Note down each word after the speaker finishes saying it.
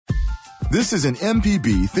This is an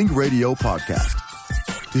MPB Think Radio podcast.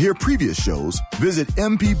 To hear previous shows, visit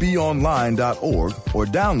mpbonline.org or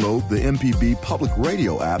download the MPB Public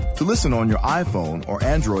Radio app to listen on your iPhone or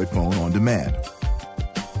Android phone on demand.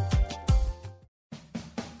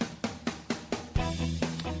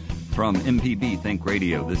 From MPB Think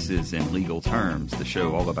Radio, this is In Legal Terms, the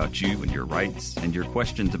show all about you and your rights and your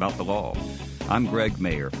questions about the law. I'm Greg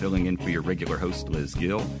Mayer, filling in for your regular host, Liz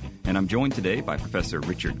Gill, and I'm joined today by Professor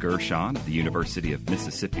Richard Gershon of the University of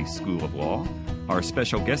Mississippi School of Law. Our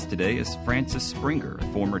special guest today is Francis Springer, a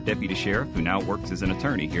former deputy sheriff who now works as an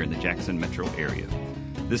attorney here in the Jackson metro area.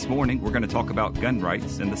 This morning, we're going to talk about gun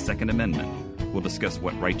rights and the Second Amendment. We'll discuss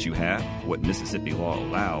what rights you have, what Mississippi law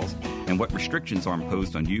allows, and what restrictions are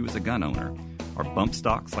imposed on you as a gun owner. Are bump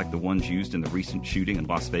stocks like the ones used in the recent shooting in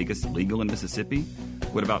Las Vegas legal in Mississippi?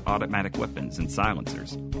 What about automatic weapons and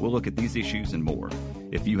silencers? We'll look at these issues and more.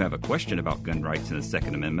 If you have a question about gun rights and the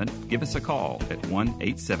Second Amendment, give us a call at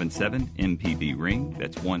 1-877-MPB-RING.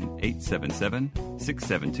 That's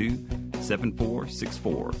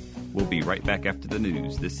 1-877-672-7464. We'll be right back after the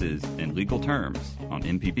news. This is In Legal Terms on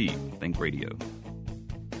MPB Think Radio.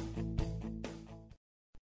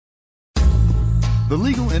 The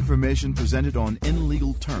legal information presented on In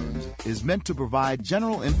Legal Terms is meant to provide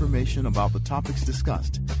general information about the topics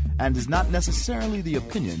discussed and is not necessarily the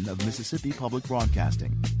opinion of Mississippi Public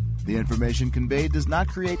Broadcasting. The information conveyed does not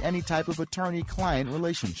create any type of attorney-client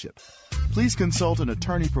relationship. Please consult an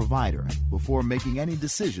attorney provider before making any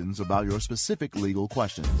decisions about your specific legal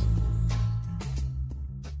questions.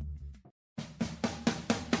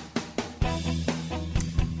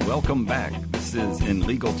 Welcome back. This is In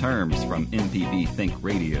Legal Terms from MPB Think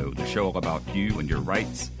Radio, the show all about you and your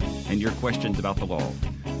rights and your questions about the law.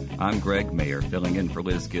 I'm Greg Mayer, filling in for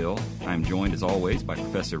Liz Gill. I'm joined, as always, by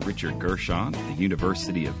Professor Richard Gershon at the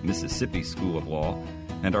University of Mississippi School of Law.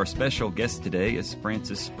 And our special guest today is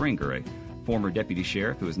Francis Springer, a former deputy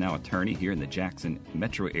sheriff who is now attorney here in the Jackson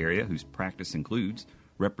metro area, whose practice includes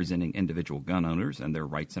representing individual gun owners and their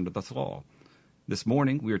rights under this law. This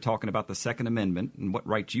morning, we are talking about the Second Amendment and what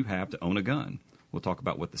rights you have to own a gun. We'll talk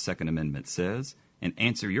about what the Second Amendment says and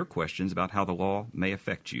answer your questions about how the law may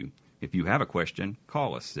affect you. If you have a question,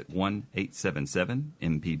 call us at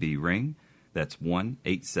 1-877-MPB-RING. That's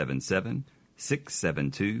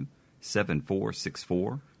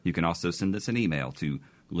 1-877-672-7464. You can also send us an email to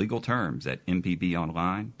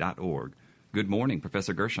legalterms@mpbonline.org. Good morning,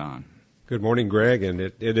 Professor Gershon. Good morning, Greg, and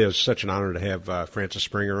it is such an honor to have Francis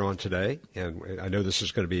Springer on today, and I know this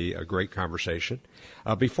is going to be a great conversation.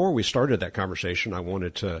 Before we started that conversation, I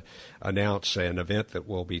wanted to announce an event that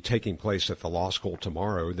will be taking place at the law school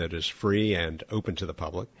tomorrow that is free and open to the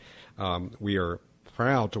public. We are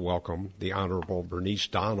proud to welcome the Honorable Bernice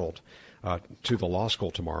Donald to the law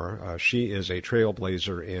school tomorrow. She is a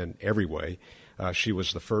trailblazer in every way. She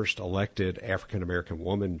was the first elected African-American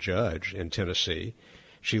woman judge in Tennessee.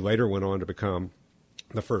 She later went on to become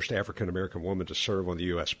the first African-American woman to serve on the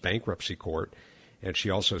U.S. Bankruptcy Court, and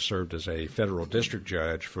she also served as a federal district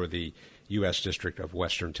judge for the U.S. District of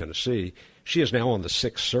Western Tennessee. She is now on the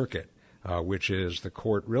Sixth Circuit, which is the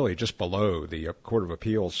court really just below the Court of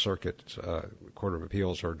Appeals Circuit. Court of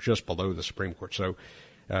Appeals are just below the Supreme Court. So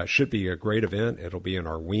it should be a great event. It'll be in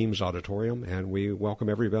our Weems Auditorium, and we welcome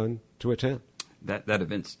everyone to attend. That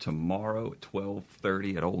event's tomorrow at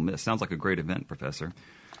 12:30 at Ole Miss. Sounds like a great event, Professor.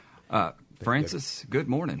 Francis, good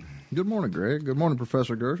morning. Good morning, Greg. Good morning,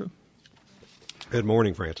 Professor Gershon. Good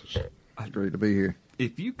morning, Francis. It's great to be here.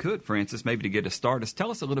 If you could, Francis, maybe to get us started, tell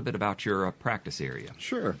us a little bit about your practice area.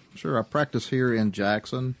 Sure. I practice here in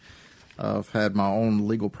Jackson. I've had my own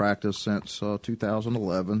legal practice since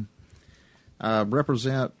 2011. I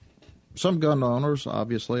represent some gun owners,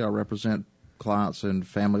 obviously. I represent clients in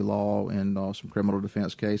family law and some criminal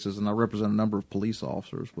defense cases, and I represent a number of police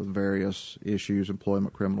officers with various issues,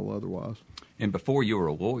 employment, criminal, otherwise. And before you were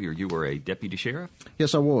a lawyer, you were a deputy sheriff?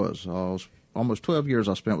 Yes, I was. Almost 12 years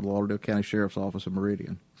I spent with the Lauderdale County Sheriff's Office in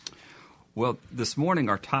Meridian. Well, this morning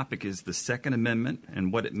our topic is the Second Amendment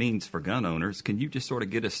and what it means for gun owners. Can you just sort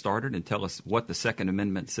of get us started and tell us what the Second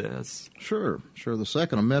Amendment says? Sure. The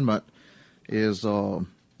Second Amendment is the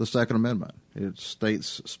Second Amendment. It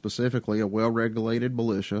states specifically a well-regulated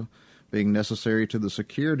militia being necessary to the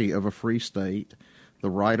security of a free state, the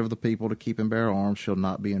right of the people to keep and bear arms shall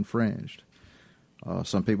not be infringed.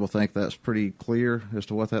 Some people think that's pretty clear as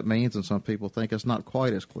to what that means, and some people think it's not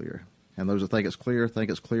quite as clear. And those that think it's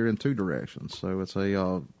clear in two directions. So it's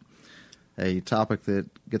a topic that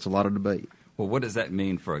gets a lot of debate. Well, what does that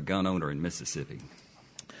mean for a gun owner in Mississippi?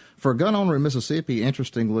 For a gun owner in Mississippi,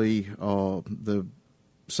 interestingly, the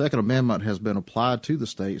Second Amendment has been applied to the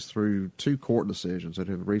states through two court decisions that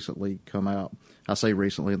have recently come out. I say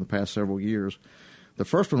recently, in the past several years. The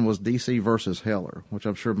first one was D.C. versus Heller, which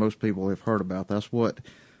I'm sure most people have heard about. That's what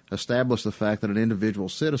established the fact that an individual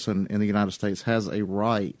citizen in the United States has a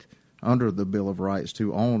right under the Bill of Rights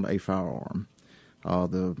to own a firearm.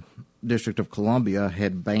 The District of Columbia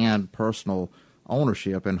had banned personal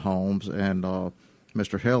ownership in homes, and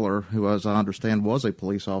Mr. Heller, who, as I understand, was a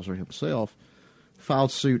police officer himself,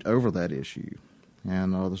 filed suit over that issue.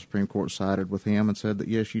 And the Supreme Court sided with him and said that,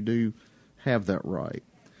 yes, you do have that right.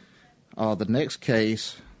 The next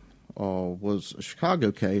case was a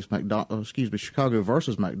Chicago case, Chicago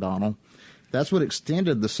versus McDonald. That's what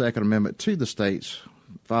extended the Second Amendment to the states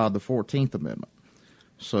via the 14th Amendment.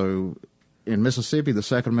 So in Mississippi, the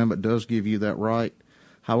Second Amendment does give you that right.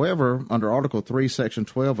 However, under Article 3, Section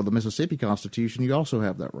 12 of the Mississippi Constitution, you also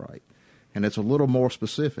have that right. And it's a little more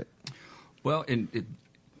specific. Well,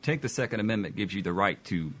 take the Second Amendment gives you the right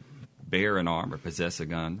to bear an arm or possess a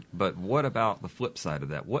gun. But what about the flip side of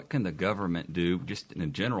that? What can the government do, just in a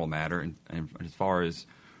general matter, and as far as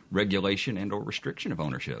regulation and or restriction of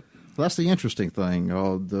ownership? Well, that's the interesting thing.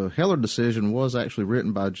 The Heller decision was actually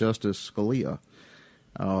written by Justice Scalia,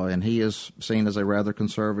 and he is seen as a rather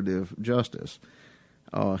conservative justice.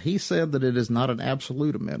 He said that it is not an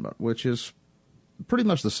absolute amendment, which is pretty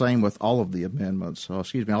much the same with all of the amendments, all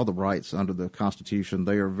the rights under the Constitution.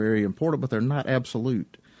 They are very important, but they're not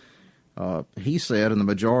absolute. He said, and the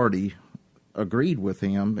majority agreed with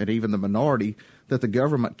him, and even the minority, that the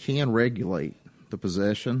government can regulate the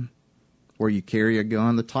possession, where you carry a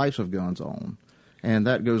gun, the types of guns owned, and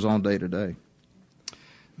that goes on day to day.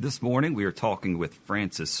 This morning we are talking with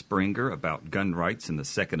Francis Springer about gun rights and the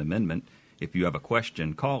Second Amendment. If you have a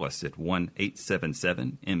question, call us at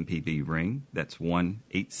 1-877-MPB-RING. That's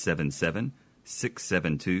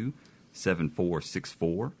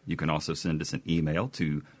 1-877-672-7464. You can also send us an email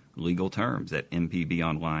to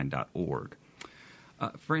legalterms@mpbonline.org.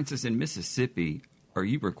 Francis, in Mississippi, are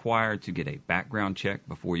you required to get a background check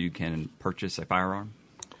before you can purchase a firearm?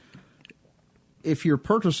 If you're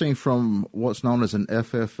purchasing from what's known as an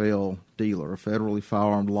FFL dealer, a federally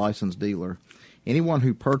firearm licensed dealer, anyone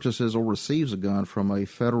who purchases or receives a gun from a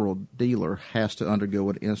federal dealer has to undergo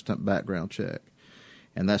an instant background check.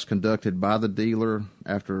 And that's conducted by the dealer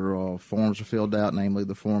after forms are filled out, namely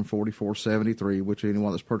the Form 4473, which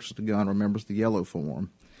anyone that's purchased a gun remembers the yellow form.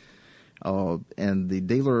 And the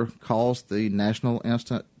dealer calls the National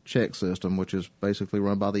Instant Check System, which is basically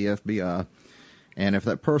run by the FBI. And if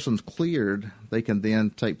that person's cleared, they can then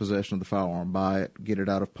take possession of the firearm, buy it, get it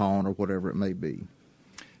out of pawn, or whatever it may be.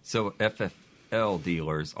 So FFL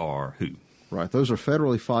dealers are who? Right. Those are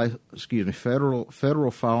federal firearms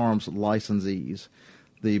licensees.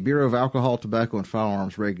 The Bureau of Alcohol, Tobacco, and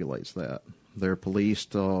Firearms regulates that. They're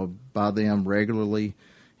policed by them regularly,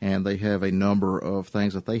 and they have a number of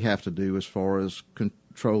things that they have to do as far as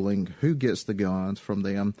controlling who gets the guns from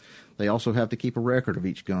them. They also have to keep a record of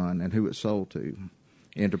each gun and who it's sold to.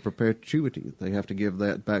 Into perpetuity, they have to give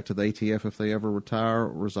that back to the ATF if they ever retire,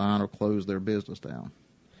 resign, or close their business down.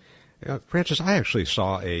 Francis, I actually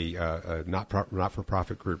saw a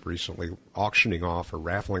not-for-profit group recently auctioning off or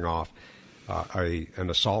raffling off an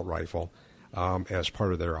assault rifle as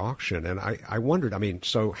part of their auction, and I wondered. I mean,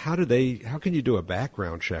 so how can you do a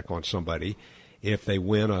background check on somebody if they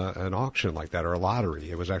win an auction like that or a lottery?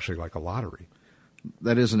 It was actually like a lottery.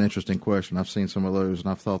 That is an interesting question. I've seen some of those, and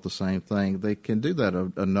I've thought the same thing. They can do that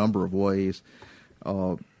a number of ways.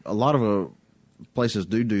 A lot of places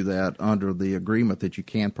do that under the agreement that you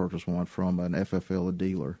can purchase one from an FFL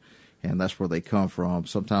dealer, and that's where they come from.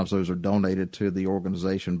 Sometimes those are donated to the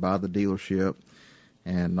organization by the dealership,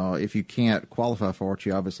 and if you can't qualify for it,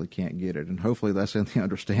 you obviously can't get it, and hopefully that's in the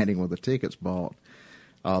understanding when the ticket's bought.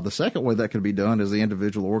 The second way that could be done is the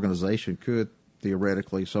individual organization could,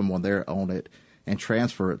 theoretically, someone there own it and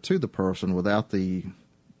transfer it to the person without the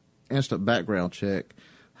instant background check.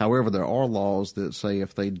 However, there are laws that say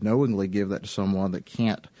if they knowingly give that to someone that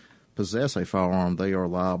can't possess a firearm, they are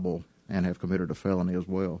liable and have committed a felony as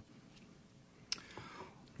well.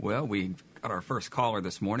 Well, we got our first caller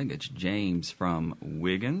this morning. It's James from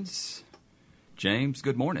Wiggins. James,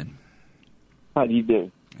 good morning. How do you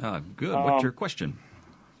do? Good. What's your question?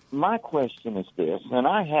 My question is this, and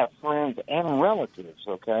I have friends and relatives,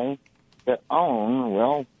 okay, that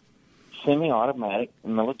own, semi-automatic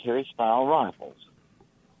military-style rifles,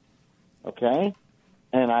 okay?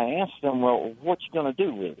 And I asked them, what you going to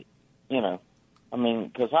do with it?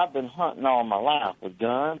 Because I've been hunting all my life with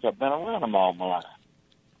guns. I've been around them all my life.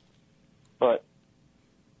 But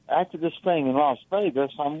after this thing in Las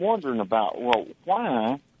Vegas, I'm wondering about,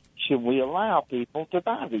 why should we allow people to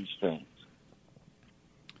buy these things?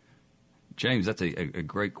 James, that's a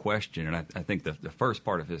great question, and I think the first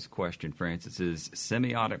part of his question, Francis, is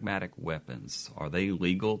semi-automatic weapons. Are they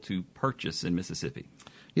legal to purchase in Mississippi?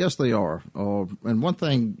 Yes, they are. And one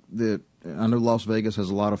thing that I know Las Vegas has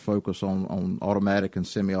a lot of focus on automatic and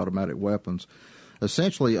semi-automatic weapons.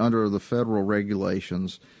 Essentially, under the federal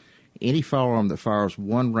regulations, any firearm that fires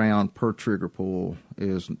one round per trigger pull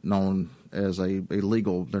is known as a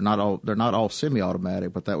legal. They're not all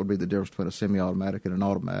semi-automatic, but that would be the difference between a semi-automatic and an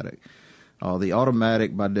automatic. The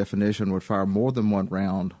automatic, by definition, would fire more than one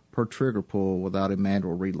round per trigger pull without a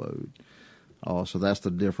manual reload. So that's the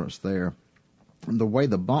difference there. And the way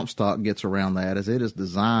the bump stock gets around that is it is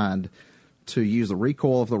designed to use the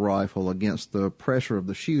recoil of the rifle against the pressure of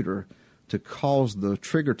the shooter to cause the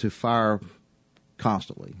trigger to fire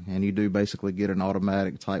constantly. And you do basically get an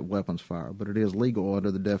automatic type weapons fire, but it is legal under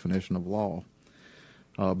the definition of law.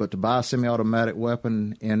 But to buy a semi-automatic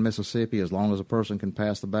weapon in Mississippi, as long as a person can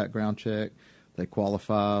pass the background check, they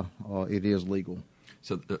qualify, it is legal.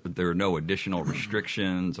 So there are no additional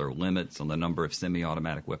restrictions or limits on the number of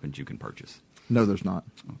semi-automatic weapons you can purchase? No, there's not.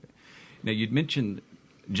 Okay. Now, you'd mentioned,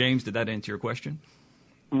 James, did that answer your question?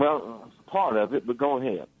 Well, part of it, but go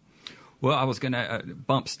ahead. Well, I was going to,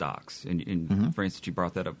 bump stocks, and Francis, you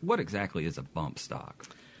brought that up. What exactly is a bump stock?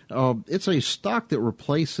 It's a stock that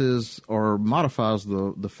replaces or modifies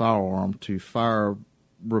the firearm to fire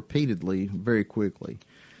repeatedly very quickly.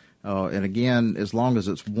 And again, as long as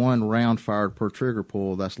it's one round fired per trigger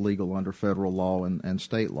pull, that's legal under federal law and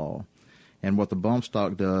state law. And what the bump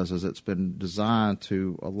stock does is it's been designed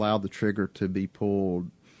to allow the trigger to be pulled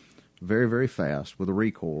very, very fast with a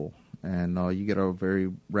recoil. And you get a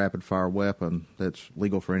very rapid-fire weapon that's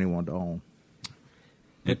legal for anyone to own.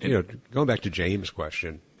 And, going back to James'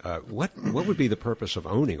 question, what would be the purpose of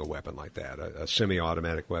owning a weapon like that, a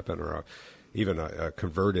semi-automatic weapon or even a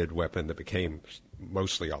converted weapon that became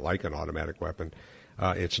mostly like an automatic weapon?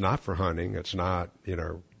 It's not for hunting. It's not,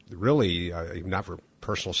 really not for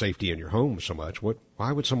personal safety in your home so much.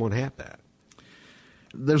 Why would someone have that?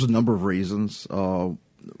 There's a number of reasons.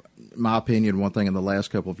 My opinion, one thing in the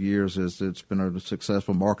last couple of years is it's been a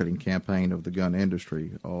successful marketing campaign of the gun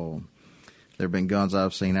industry. There have been guns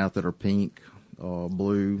I've seen out that are pink,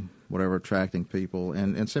 blue, whatever, attracting people.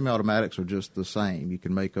 And semi-automatics are just the same. You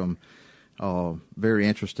can make them very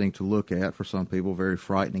interesting to look at for some people, very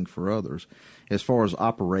frightening for others. As far as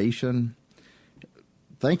operation,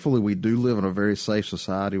 thankfully we do live in a very safe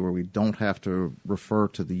society where we don't have to refer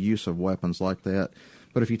to the use of weapons like that.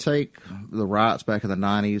 But if you take the riots back in the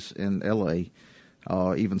 90s in L.A.,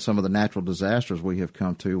 even some of the natural disasters we have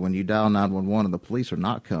come to, when you dial 911 and the police are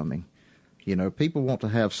not coming, people want to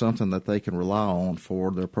have something that they can rely on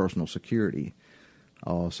for their personal security.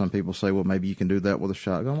 Some people say, well, maybe you can do that with a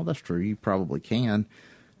shotgun. Well, that's true. You probably can.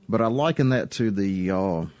 But I liken that to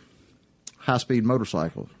the high-speed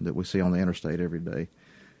motorcycle that we see on the interstate every day.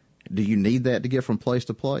 Do you need that to get from place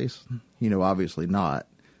to place? Obviously not.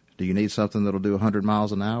 Do you need something that'll do 100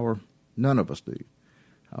 miles an hour? None of us do.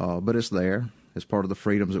 But it's there. It's part of the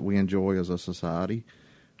freedoms that we enjoy as a society.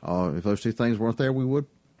 If those two things weren't there, we would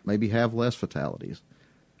maybe have less fatalities.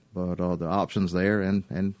 But the option's there,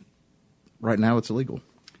 and right now it's illegal.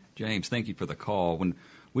 James, thank you for the call. When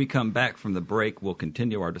we come back from the break, we'll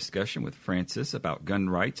continue our discussion with Francis about gun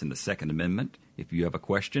rights and the Second Amendment. If you have a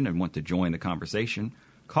question and want to join the conversation,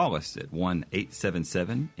 call us at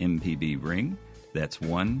 1-877-MPB-RING. That's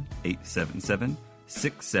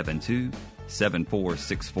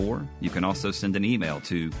 1-877-672-7464. You can also send an email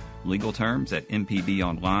to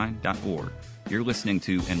legalterms@mpbonline.org. You're listening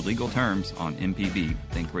to In Legal Terms on MPB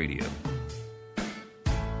Think Radio.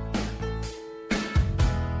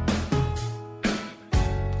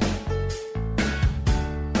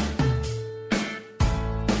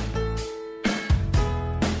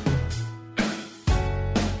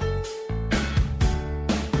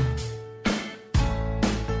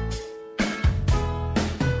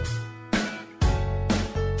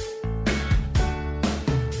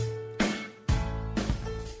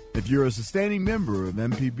 If you're a sustaining member of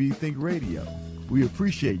MPB Think Radio, we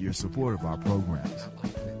appreciate your support of our programs.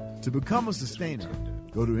 To become a sustainer,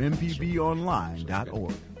 go to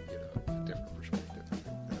mpbonline.org.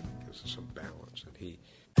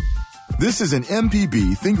 This is an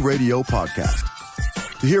MPB Think Radio podcast.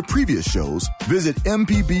 To hear previous shows, visit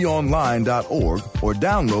mpbonline.org or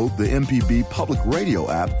download the MPB Public Radio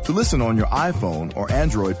app to listen on your iPhone or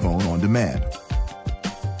Android phone on demand.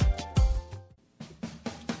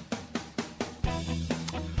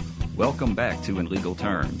 Welcome back to In Legal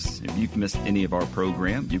Terms. If you've missed any of our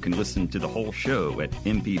program, you can listen to the whole show at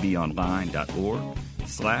mpbonline.org.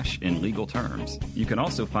 facebook.com/inlegalterms. You can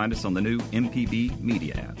also find us on the new MPB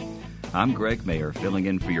Media app. I'm Greg Mayer, filling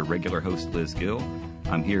in for your regular host, Liz Gill.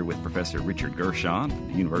 I'm here with Professor Richard Gershon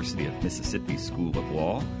from the University of Mississippi School of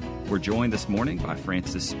Law. We're joined this morning by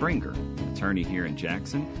Francis Springer, an attorney here in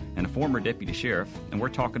Jackson and a former deputy sheriff, and we're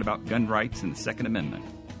talking about gun rights and the Second Amendment.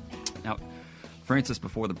 Now, Francis,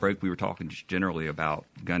 before the break, we were talking just generally about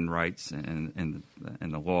gun rights and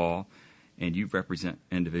the law, and you represent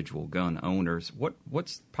individual gun owners.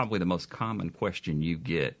 What's probably the most common question you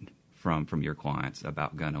get from your clients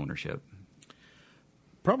about gun ownership?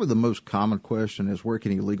 Probably the most common question is, where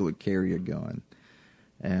can you legally carry a gun?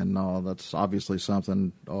 And that's obviously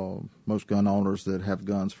something most gun owners that have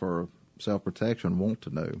guns for self-protection want to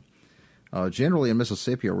know. Generally in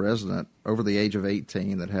Mississippi, a resident over the age of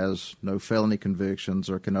 18 that has no felony convictions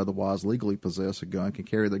or can otherwise legally possess a gun can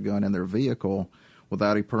carry the gun in their vehicle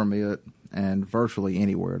without a permit and virtually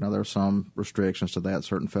anywhere. Now, there are some restrictions to that,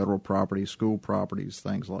 certain federal properties, school properties,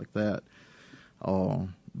 things like that.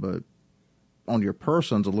 But on your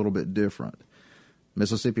person's a little bit different.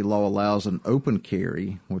 Mississippi law allows an open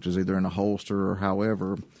carry, which is either in a holster or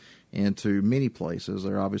however, into many places.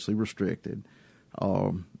 They're obviously restricted.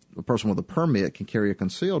 A person with a permit can carry a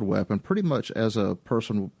concealed weapon pretty much as a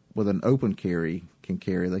person with an open carry can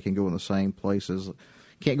carry. They can go in the same places.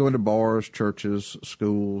 Can't go into bars, churches,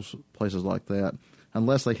 schools, places like that,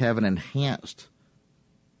 unless they have an enhanced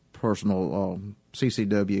personal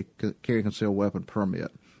CCW, carry concealed weapon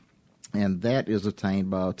permit. And that is attained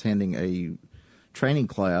by attending a training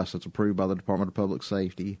class that's approved by the Department of Public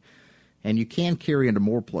Safety. And you can carry into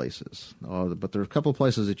more places, but there are a couple of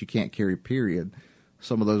places that you can't carry, period.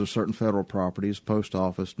 Some of those are certain federal properties, post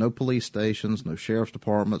office, no police stations, no sheriff's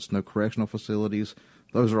departments, no correctional facilities.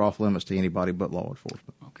 Those are off limits to anybody but law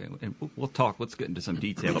enforcement. Okay, and we'll talk. Let's get into some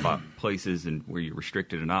detail about places and where you're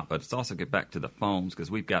restricted or not. But let's also get back to the phones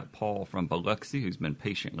because we've got Paul from Biloxi who's been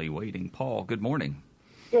patiently waiting. Paul, good morning.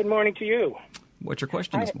 Good morning to you. What's your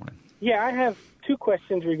question this morning? Yeah, I have two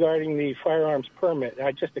questions regarding the firearms permit.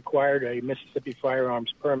 I just acquired a Mississippi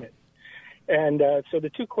firearms permit. And so the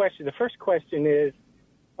two questions, the first question is,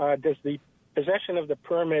 does the possession of the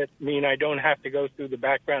permit mean I don't have to go through the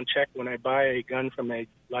background check when I buy a gun from a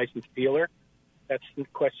licensed dealer? That's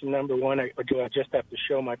question number one. Or do I just have to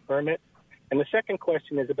show my permit? And the second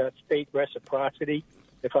question is about state reciprocity.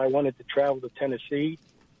 If I wanted to travel to Tennessee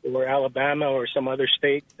or Alabama or some other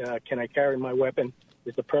state, can I carry my weapon?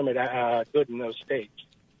 Is the permit good in those states?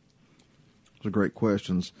 Those are great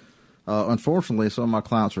questions. Unfortunately, some of my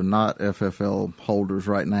clients are not FFL holders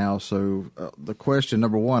right now. So the question,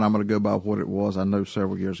 number one, I'm going to go by what it was I know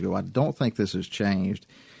several years ago. I don't think this has changed.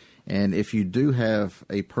 And if you do have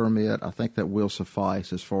a permit, I think that will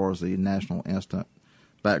suffice as far as the National Instant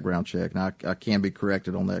Background Check. Now, I can be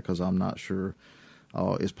corrected on that because I'm not sure.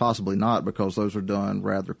 It's possibly not because those are done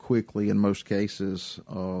rather quickly in most cases.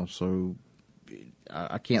 So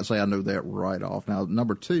I can't say I know that right off. Now,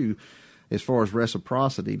 number two, as far as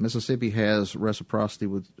reciprocity, Mississippi has reciprocity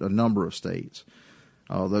with a number of states.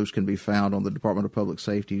 Those can be found on the Department of Public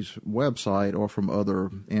Safety's website or from other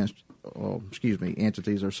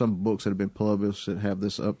entities. There are some books that have been published that have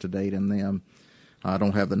this up to date in them. I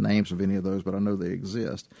don't have the names of any of those, but I know they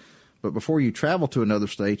exist. But before you travel to another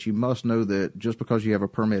state, you must know that just because you have a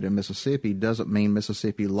permit in Mississippi doesn't mean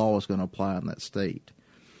Mississippi law is going to apply in that state.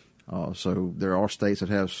 So there are states that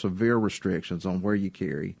have severe restrictions on where you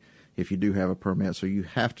carry if you do have a permit. So you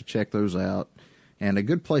have to check those out. And a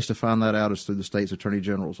good place to find that out is through the state's attorney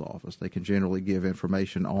general's office. They can generally give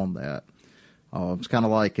information on that. It's kind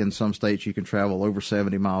of like in some states you can travel over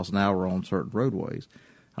 70 miles an hour on certain roadways.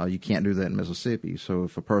 You can't do that in Mississippi. So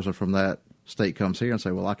if a person from that state comes here and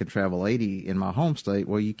say, well, I can travel 80 in my home state,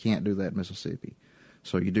 well, you can't do that in Mississippi.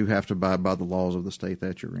 So you do have to abide by the laws of the state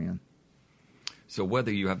that you're in. So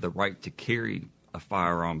whether you have the right to carry a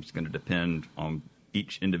firearm is going to depend on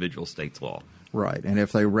each individual state's law. Right, and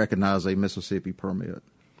if they recognize a Mississippi permit.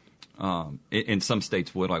 In some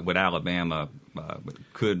states, would Alabama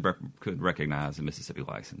could recognize a Mississippi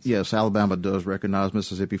license? Yes, Alabama does recognize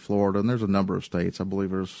Mississippi, Florida, and there's a number of states. I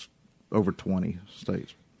believe there's over 20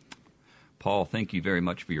 states. Paul, thank you very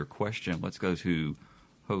much for your question. Let's go to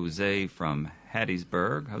Jose from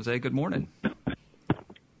Hattiesburg. Jose, good morning.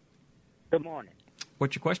 Good morning.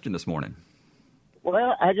 What's your question this morning?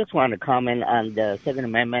 Well, I just want to comment on the Second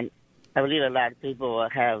Amendment. I believe a lot of people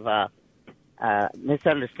have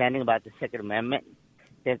misunderstanding about the Second Amendment.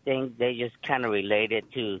 They think they just kind of relate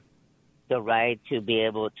it to the right to be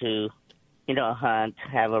able to, hunt,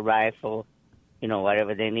 have a rifle,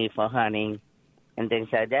 whatever they need for hunting and things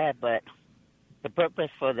like that. But the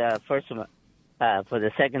purpose for the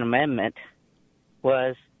Second Amendment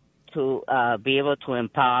was to be able to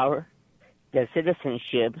empower the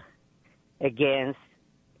citizenship against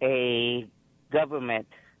a government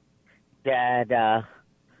that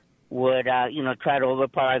would, try to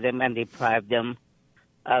overpower them and deprive them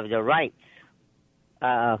of their rights.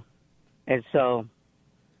 And so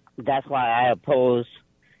that's why I oppose,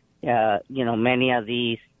 many of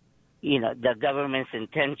these, the government's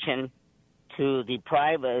intention to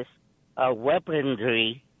deprive us of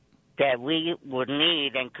weaponry that we would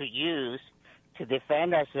need and could use to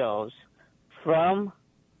defend ourselves from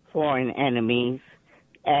foreign enemies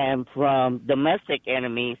and from domestic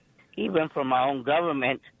enemies, even from our own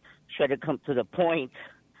government, should it come to the point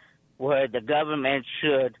where the government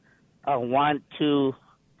should want to,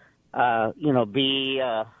 be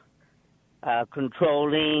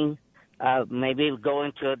controlling, maybe go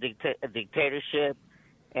into a dictatorship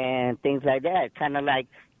and things like that. Kind of like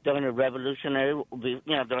during the revolutionary,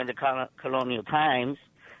 during the colonial times,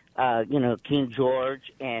 King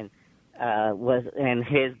George and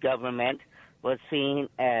his government was seen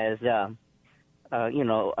as,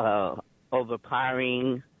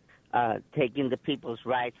 overpowering, taking the people's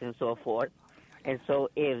rights and so forth. And so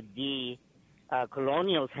if the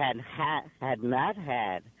colonials had not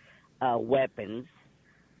had weapons,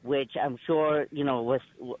 which I'm sure, was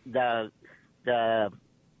the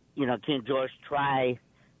King George tried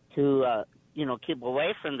to, keep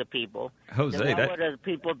away from the people, Jose, then what would the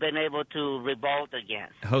people been able to revolt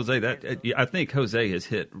against? Jose, I think Jose has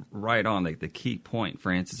hit right on the key point,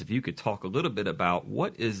 Francis. If you could talk a little bit about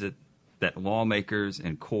what is it that lawmakers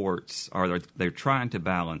and courts they're trying to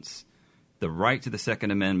balance the right to the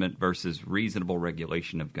Second Amendment versus reasonable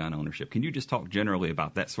regulation of gun ownership. Can you just talk generally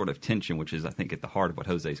about that sort of tension, which is, I think, at the heart of what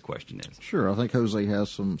Jose's question is? Sure. I think Jose has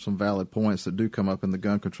some valid points that do come up in the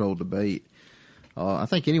gun control debate. I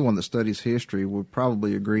think anyone that studies history would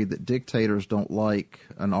probably agree that dictators don't like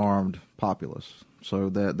an armed populace, so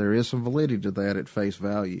that there is some validity to that at face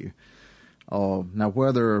value. Now,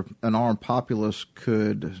 whether an armed populace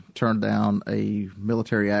could turn down a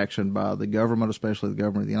military action by the government, especially the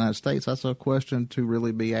government of the United States, that's a question to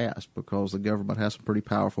really be asked, because the government has some pretty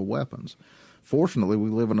powerful weapons. Fortunately, we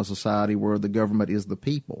live in a society where the government is the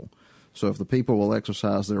people. So if the people will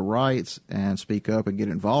exercise their rights and speak up and get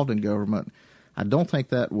involved in government, I don't think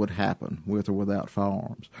that would happen with or without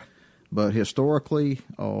firearms. But historically,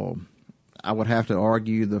 I would have to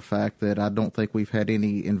argue the fact that I don't think we've had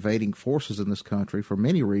any invading forces in this country for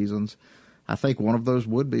many reasons. I think one of those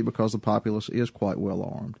would be because the populace is quite well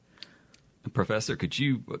armed. Professor,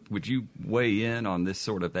 would you weigh in on this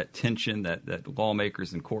sort of that tension that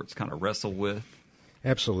lawmakers and courts kind of wrestle with?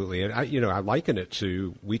 Absolutely. And I liken it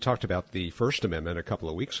to, we talked about the First Amendment a couple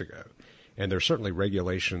of weeks ago, and there's certainly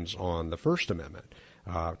regulations on the First Amendment,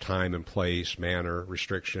 time and place, manner,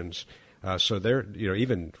 restrictions. So there,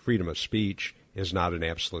 even freedom of speech is not an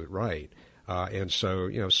absolute right. And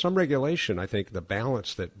so, some regulation, I think the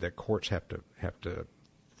balance that courts have to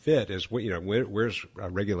fit is, where's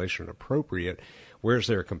regulation appropriate? Where's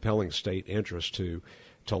there a compelling state interest to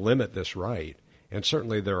limit this right? And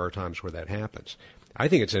certainly there are times where that happens. I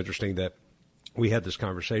think it's interesting that we had this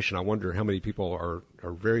conversation. I wonder how many people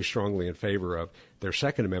are very strongly in favor of their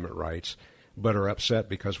Second Amendment rights, but are upset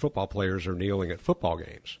because football players are kneeling at football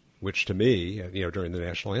games, which to me, during the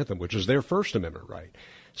national anthem, which is their First Amendment right.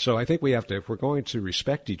 So I think we have to, if we're going to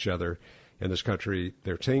respect each other in this country,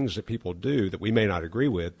 there are things that people do that we may not agree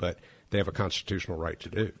with, but they have a constitutional right to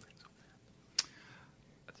do.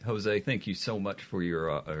 Jose, thank you so much for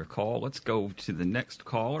your call. Let's go to the next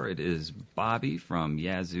caller. It is Bobby from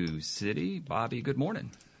Yazoo City. Bobby, good morning.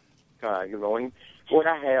 Good morning. What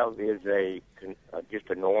I have is just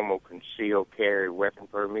a normal concealed carry weapon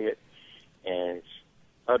permit, and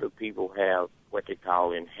other people have what they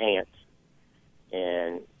call enhanced.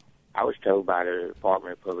 And I was told by the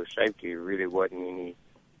Department of Public Safety there really wasn't any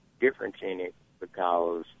difference in it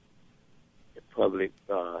because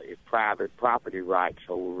if private property rights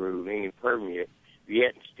overrule any permit,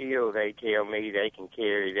 yet still they tell me they can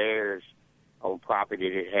carry theirs on property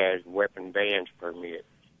that has weapon bans permit.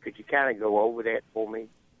 Could you kind of go over that for me?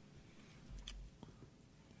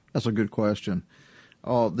 That's a good question.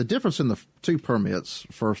 The difference in the two permits,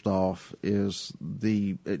 first off, is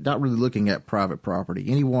not really looking at private property.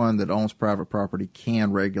 Anyone that owns private property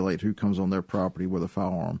can regulate who comes on their property with a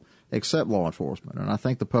firearm, except law enforcement. And I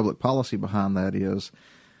think the public policy behind that is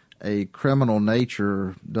a criminal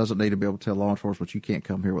nature doesn't need to be able to tell law enforcement you can't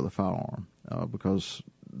come here with a firearm because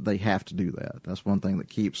they have to do that. That's one thing that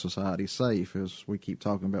keeps society safe, as we keep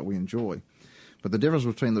talking about we enjoy. But the difference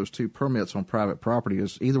between those two permits on private property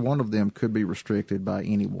is either one of them could be restricted by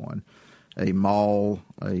anyone. a mall,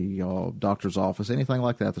 a doctor's office, anything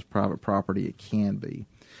like that that's private property, it can be.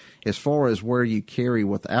 As far as where you carry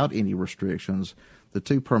without any restrictions, the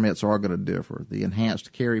two permits are going to differ. The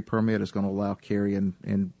enhanced carry permit is going to allow carry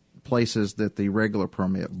in places that the regular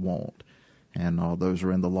permit won't. And those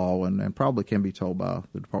are in the law and probably can be told by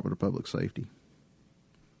the Department of Public Safety.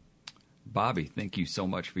 Bobby, thank you so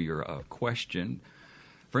much for your question.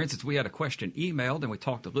 For instance, we had a question emailed, and we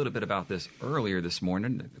talked a little bit about this earlier this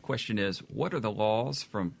morning. The question is, what are the laws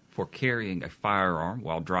for carrying a firearm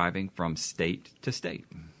while driving from state to state?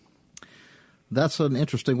 That's an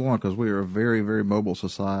interesting one because we are a very, very mobile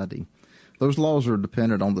society. Those laws are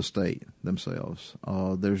dependent on the state themselves.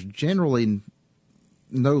 There's generally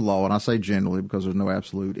no law, and I say generally because there's no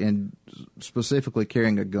absolute, in specifically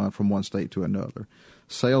carrying a gun from one state to another.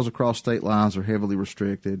 Sales across state lines are heavily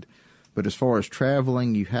restricted, but as far as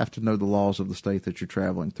traveling, you have to know the laws of the state that you're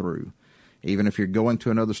traveling through. Even if you're going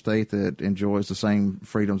to another state that enjoys the same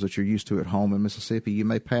freedoms that you're used to at home in Mississippi, you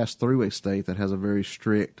may pass through a state that has a very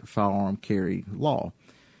strict firearm carry law.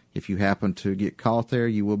 If you happen to get caught there,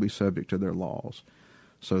 you will be subject to their laws.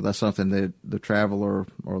 So that's something that the traveler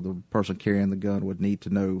or the person carrying the gun would need to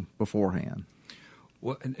know beforehand.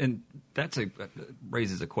 Well, and that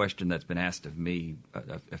raises a question that's been asked of me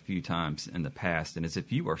a few times in the past, and is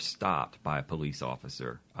if you are stopped by a police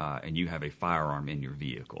officer and you have a firearm in your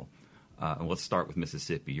vehicle, and let's start with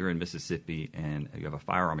Mississippi. You're in Mississippi and you have a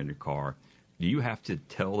firearm in your car. Do you have to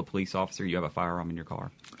tell the police officer you have a firearm in your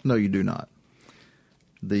car? No, you do not.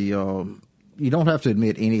 You don't have to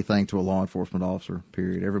admit anything to a law enforcement officer,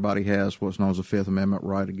 period. Everybody has what's known as a Fifth Amendment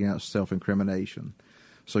right against self-incrimination.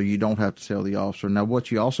 So you don't have to tell the officer. Now,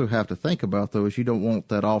 what you also have to think about, though, is you don't want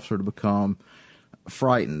that officer to become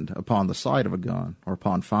frightened upon the sight of a gun or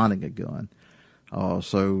upon finding a gun.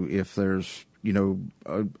 So if there's,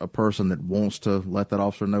 a person that wants to let that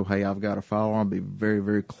officer know, hey, I've got a firearm, be very,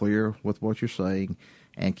 very clear with what you're saying,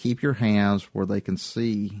 and keep your hands where they can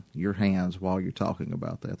see your hands while you're talking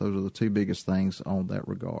about that. Those are the two biggest things on that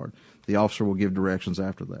regard. The officer will give directions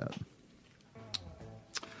after that.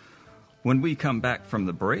 When we come back from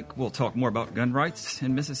the break, we'll talk more about gun rights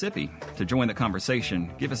in Mississippi. To join the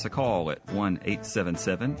conversation, give us a call at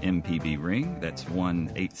 1-877-MPB-RING. That's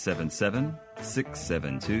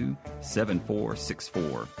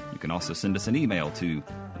 1-877-672-7464. You can also send us an email to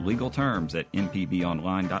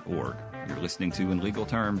legalterms@mpbonline.org. You're listening to In Legal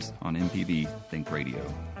Terms on MPB Think Radio.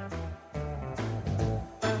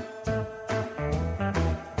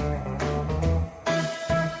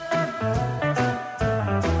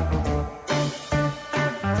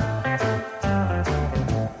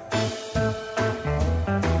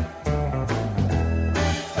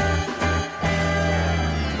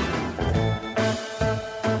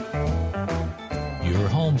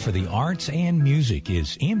 For the arts and music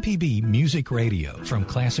is MPB Music Radio. From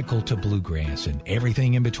classical to bluegrass and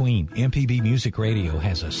everything in between, MPB Music Radio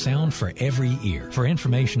has a sound for every ear. For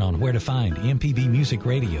information on where to find MPB Music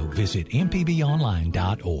Radio, visit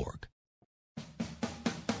mpbonline.org.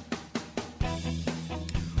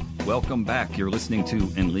 Welcome back. You're listening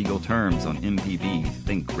to In Legal Terms on MPB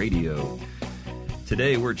Think Radio.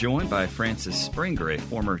 Today we're joined by Francis Springer, a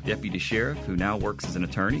former deputy sheriff who now works as an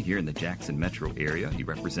attorney here in the Jackson metro area. He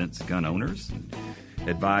represents gun owners and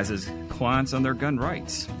advises clients on their gun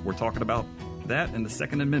rights. We're talking about that and the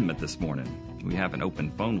Second Amendment this morning. We have an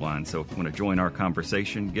open phone line, so if you want to join our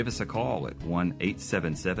conversation, give us a call at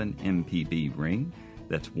 1-877-MPB-RING.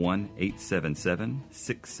 That's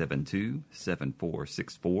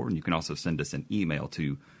 1-877-672-7464. And you can also send us an email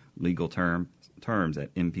to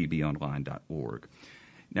legalterms@mpbonline.org.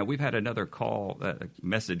 Now, we've had another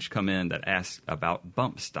message come in that asked about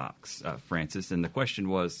bump stocks, Francis, and the question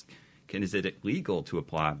was, is it illegal to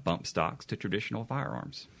apply bump stocks to traditional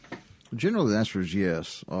firearms? Generally, the answer is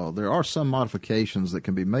yes. There are some modifications that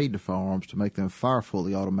can be made to firearms to make them fire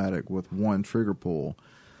fully automatic with one trigger pull.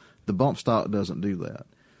 The bump stock doesn't do that.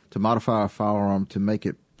 To modify a firearm to make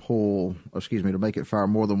it to make it fire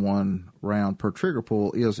more than one round per trigger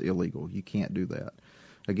pull is illegal. You can't do that.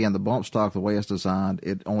 Again, the bump stock, the way it's designed,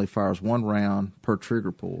 it only fires one round per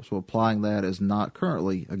trigger pull. So applying that is not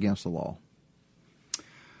currently against the law.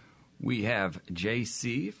 We have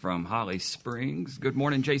J.C. from Holly Springs. Good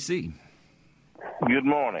morning, J.C. Good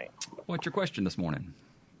morning. What's your question this morning?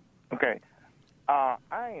 Okay. I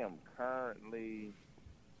am currently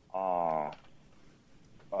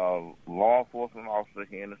a law enforcement officer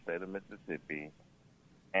here in the state of Mississippi,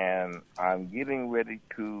 and I'm getting ready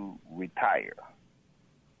to retire.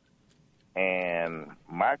 And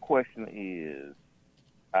my question is,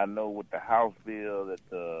 I know with the House bill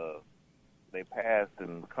that they passed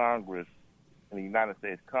in Congress in the United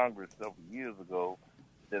States Congress several years ago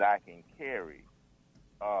that I can carry.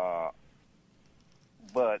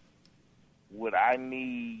 But would I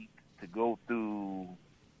need to go through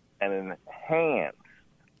an enhanced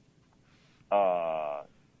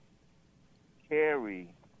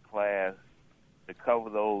carry class to cover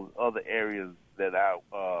those other areas that I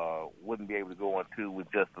wouldn't be able to go into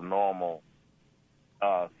with just a normal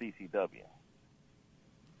CCW?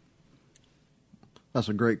 That's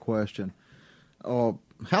a great question.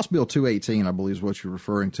 House Bill 218, I believe, is what you're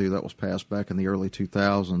referring to. That was passed back in the early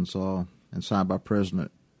 2000s and signed by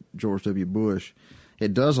President George W. Bush.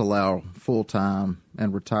 It does allow full-time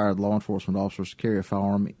and retired law enforcement officers to carry a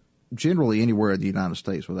firearm generally anywhere in the United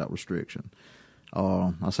States without restriction.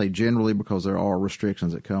 I say generally because there are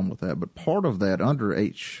restrictions that come with that. But part of that under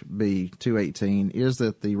HB 218 is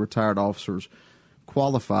that the retired officers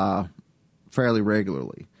qualify fairly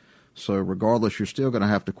regularly. So regardless, you're still going to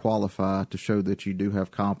have to qualify to show that you do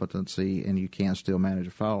have competency and you can still manage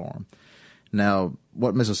a firearm. Now,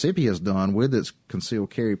 what Mississippi has done with its concealed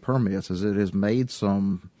carry permits is it has made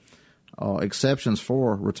some exceptions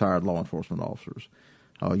for retired law enforcement officers.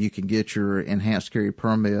 You can get your enhanced carry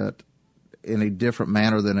permit in a different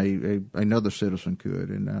manner than another citizen could.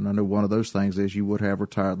 And I know one of those things is you would have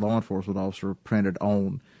retired law enforcement officer printed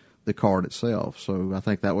on the card itself. So I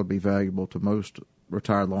think that would be valuable to most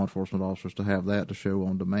retired law enforcement officers to have that to show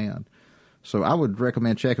on demand. So I would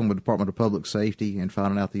recommend checking with the Department of Public Safety and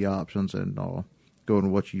finding out the options and going to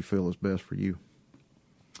what you feel is best for you.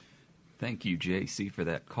 Thank you, JC, for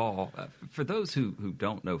that call. For those who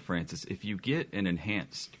don't know, Francis, if you get an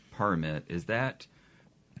enhanced permit, is that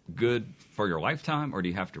good for your lifetime, or do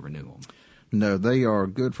you have to renew them? No, they are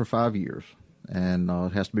good for 5 years, and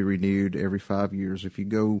it has to be renewed every 5 years. If you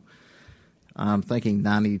go, I'm thinking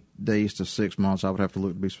 90 days to 6 months, I would have to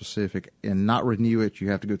look to be specific, and not renew it,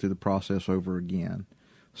 you have to go through the process over again.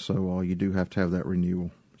 So you do have to have that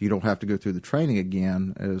renewal. You don't have to go through the training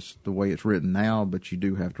again as the way it's written now, but you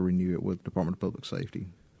do have to renew it with the Department of Public Safety.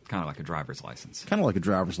 Kind of like a driver's license. Kind of like a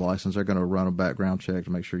driver's license. They're going to run a background check to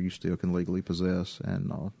make sure you still can legally possess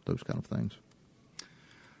and those kind of things.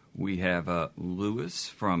 We have Lewis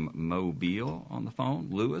from Mobile on the phone.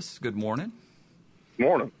 Lewis, good morning.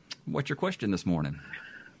 Morning. What's your question this morning?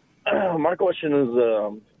 My question is,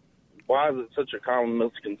 why is it such a common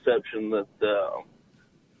misconception that the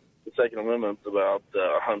Second Amendment's about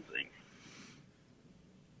hunting?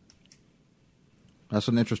 That's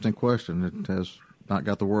an interesting question. It has not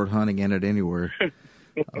got the word hunting in it anywhere.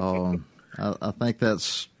 I think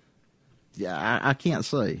that's, I can't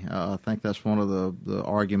say. I think that's one of the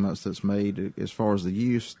arguments that's made as far as the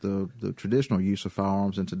use, the traditional use of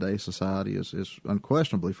firearms in today's society is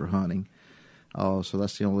unquestionably for hunting. So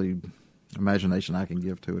that's the only imagination I can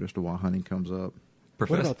give to it as to why hunting comes up.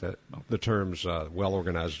 What about the terms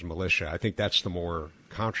well-organized militia? I think that's the more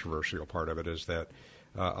controversial part of it, is that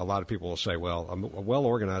a lot of people will say, well, a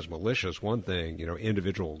well-organized militia is one thing,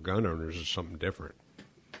 individual gun owners is something different.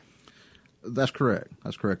 That's correct.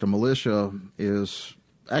 That's correct. A militia is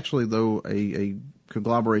actually, though, a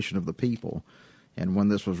conglomeration of the people. And when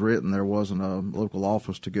this was written, there wasn't a local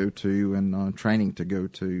office to go to and training to go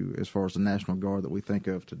to as far as the National Guard that we think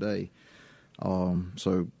of today.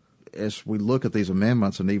 So as we look at these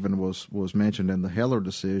amendments, and even was mentioned in the Heller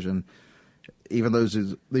decision, even though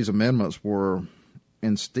these amendments were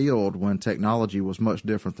instilled when technology was much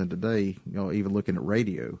different than today, even looking at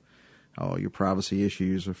radio, your privacy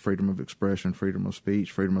issues of freedom of expression, freedom of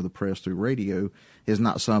speech, freedom of the press through radio is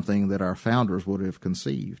not something that our founders would have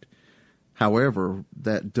conceived. However,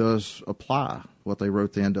 that does apply. What they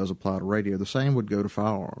wrote then does apply to radio. The same would go to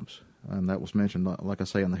firearms, and that was mentioned, like I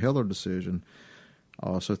say, in the Heller decision.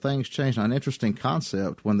 So things changed. Now, an interesting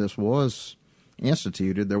concept, when this was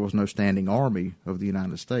instituted, there was no standing army of the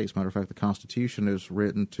United States. Matter of fact, the Constitution is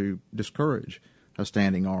written to discourage a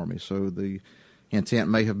standing army. So the intent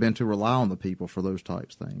may have been to rely on the people for those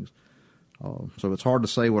types of things. So it's hard to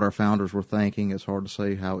say what our founders were thinking. It's hard to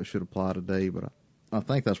say how it should apply today, but I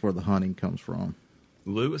think that's where the hunting comes from.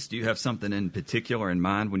 Lewis, do you have something in particular in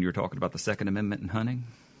mind when you were talking about the Second Amendment and hunting?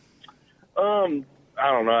 I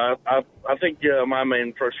don't know. I think my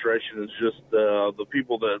main frustration is just the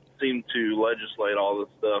people that seem to legislate all this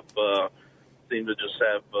stuff seem to just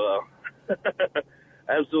have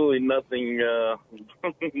absolutely nothing,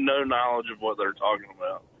 no knowledge of what they're talking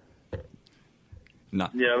about.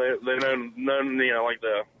 Yeah, they know, like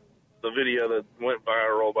the video that went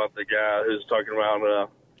viral about the guy who's talking about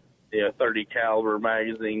 30 caliber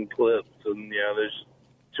magazine clips, and there's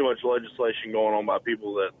too much legislation going on by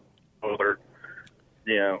people that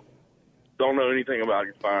don't know anything about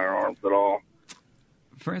firearms at all.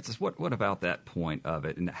 Francis, what about that point of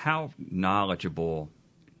it, and how knowledgeable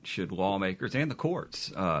should lawmakers and the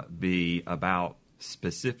courts be about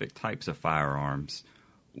specific types of firearms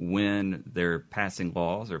when they're passing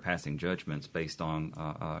laws or passing judgments based on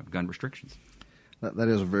gun restrictions? That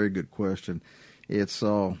is a very good question. It's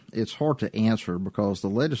hard to answer because the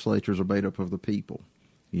legislatures are made up of the people.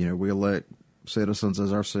 You know, we elect citizens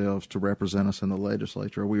as ourselves to represent us in the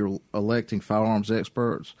legislature. We are electing firearms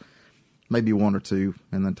experts, maybe one or two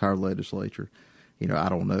in the entire legislature. You know, I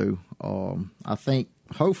don't know. I think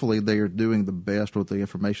hopefully they are doing the best with the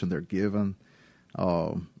information they're given.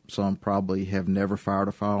 Some probably have never fired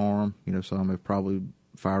a firearm. You know, some have probably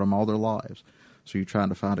fired them all their lives. So you're trying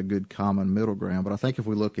to find a good common middle ground. But I think if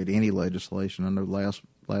we look at any legislation, I know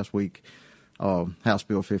last week House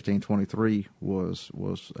Bill 1523 was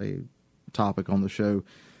a topic on the show.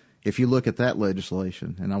 If you look at that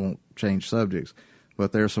legislation, and I won't change subjects,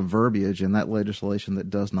 but there's some verbiage in that legislation that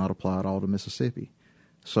does not apply at all to Mississippi.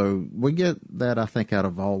 So we get that, I think, out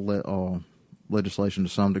of all legislation to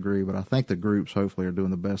some degree, but I think the groups hopefully are doing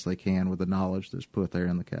the best they can with the knowledge that's put there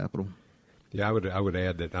in the Capitol. Yeah, I would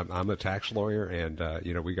add that I'm a tax lawyer, and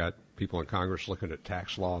we got people in Congress looking at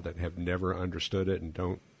tax law that have never understood it and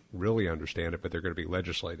don't really understand it, but they're going to be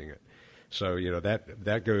legislating it. So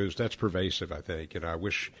that's pervasive, I think, and I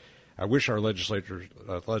wish our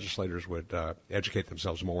legislators would educate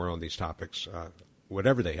themselves more on these topics,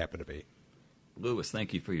 whatever they happen to be. Lewis,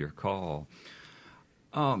 thank you for your call.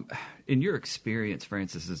 In your experience,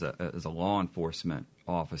 Francis, as a law enforcement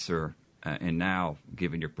officer, and now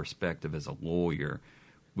given your perspective as a lawyer,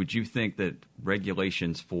 would you think that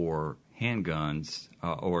regulations for handguns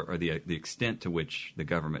or the extent to which the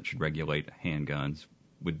government should regulate handguns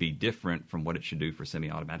would be different from what it should do for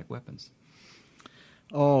semi-automatic weapons?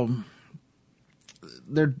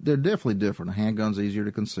 They're definitely different. A handgun's easier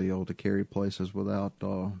to conceal, to carry places without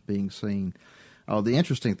being seen. The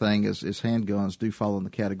interesting thing is handguns do fall in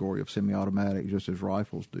the category of semi-automatic just as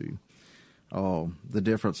rifles do. The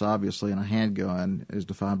difference, obviously, in a handgun is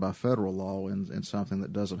defined by federal law and something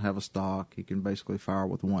that doesn't have a stock. You can basically fire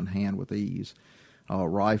with one hand with ease.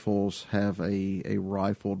 Rifles have a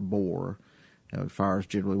rifled bore. It fires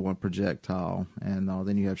generally one projectile. And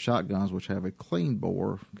then you have shotguns, which have a clean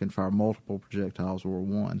bore, can fire multiple projectiles or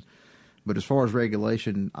one. But as far as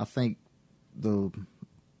regulation, I think the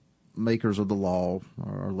makers of the law,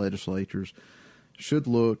 our legislatures, should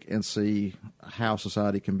look and see how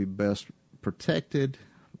society can be best protected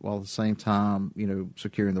while at the same time,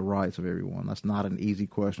 securing the rights of everyone. That's not an easy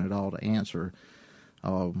question at all to answer.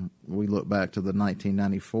 We look back to the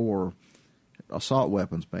 1994 assault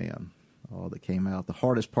weapons ban that came out. The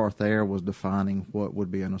hardest part there was defining what would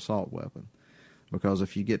be an assault weapon, because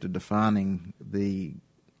if you get to defining the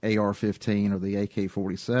AR-15 or the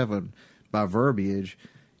AK-47 by verbiage,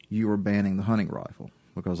 you are banning the hunting rifle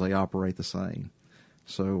because they operate the same.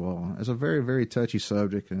 So it's a very, very touchy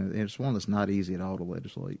subject, and it's one that's not easy at all to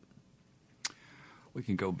legislate. We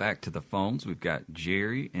can go back to the phones. We've got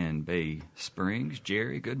Jerry in Bay Springs.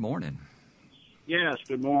 Jerry, good morning. Yes,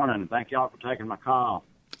 good morning. Thank y'all for taking my call.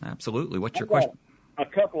 Absolutely. What's your question? A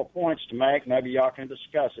couple of points to make. Maybe y'all can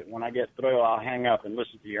discuss it. When I get through, I'll hang up and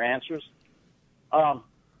listen to your answers. On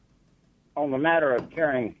the matter of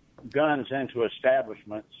carrying guns into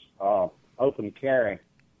establishments, open carry,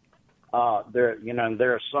 there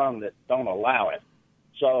are some that don't allow it.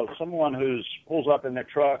 So someone who pulls up in their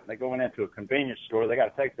truck, and they go into a convenience store, they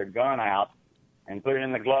got to take their gun out and put it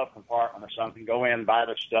in the glove compartment or something, go in, buy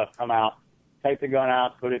their stuff, come out, take the gun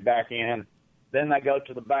out, put it back in. Then they go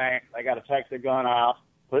to the bank, they got to take their gun out,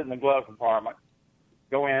 put it in the glove compartment,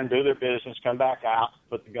 go in, do their business, come back out,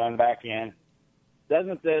 put the gun back in. Don't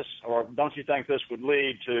you think this would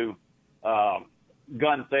lead to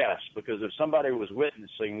gun thefts? Because if somebody was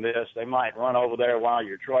witnessing this, they might run over there while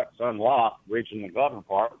your truck's unlocked, reach in the glove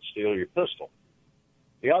compartment, steal your pistol.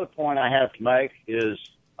 The other point I have to make is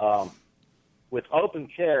with open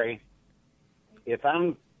carry, if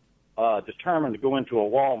I'm determined to go into a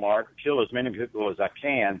Walmart, kill as many people as I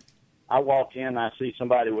can, I walk in, I see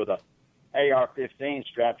somebody with a AR-15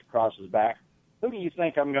 strapped across his back, who do you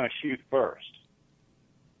think I'm going to shoot first?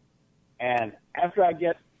 And after I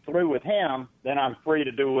get through with him, then I'm free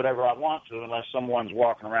to do whatever I want to unless someone's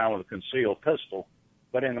walking around with a concealed pistol.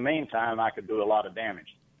 But in the meantime, I could do a lot of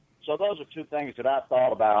damage. So those are two things that I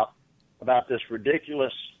thought about this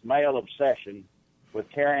ridiculous male obsession with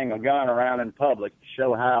carrying a gun around in public to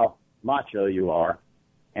show how macho you are.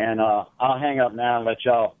 And I'll hang up now and let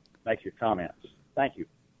y'all make your comments. Thank you.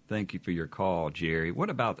 Thank you for your call, Jerry.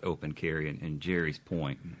 What about open carry and Jerry's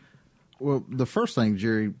point? Well, the first thing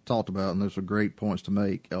Jerry talked about, and those are great points to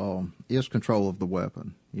make, is control of the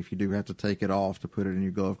weapon. If you do have to take it off to put it in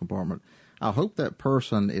your glove compartment, I hope that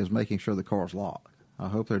person is making sure the car's locked. I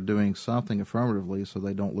hope they're doing something affirmatively so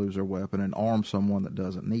they don't lose their weapon and arm someone that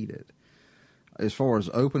doesn't need it. As far as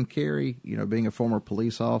open carry, being a former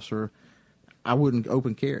police officer, I wouldn't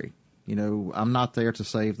open carry. I'm not there to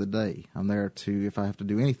save the day. I'm there to, if I have to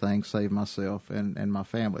do anything, save myself and my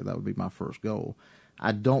family. That would be my first goal.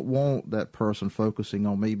 I don't want that person focusing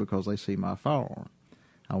on me because they see my firearm.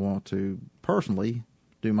 I want to personally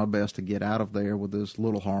do my best to get out of there with as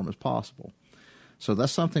little harm as possible. So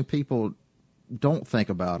that's something people don't think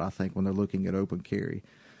about, I think, when they're looking at open carry.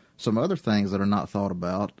 Some other things that are not thought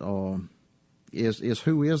about is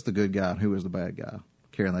who is the good guy and who is the bad guy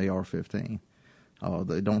carrying the AR-15.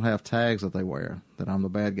 They don't have tags that they wear, that I'm the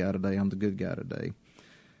bad guy today, I'm the good guy today.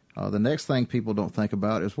 The next thing people don't think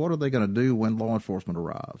about is what are they going to do when law enforcement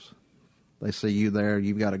arrives? They see you there,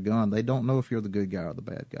 you've got a gun. They don't know if you're the good guy or the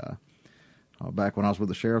bad guy. Back when I was with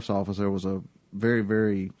the sheriff's office, there was a very,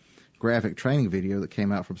 very graphic training video that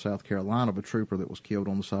came out from South Carolina of a trooper that was killed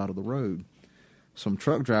on the side of the road. Some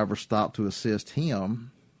truck drivers stopped to assist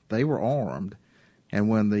him. They were armed. And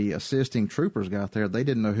when the assisting troopers got there, they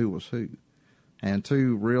didn't know who was who. And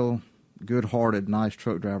two real good-hearted, nice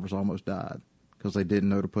truck drivers almost died because they didn't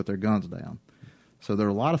know to put their guns down. So there are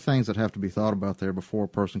a lot of things that have to be thought about there before a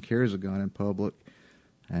person carries a gun in public,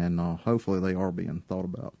 and hopefully they are being thought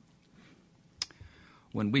about.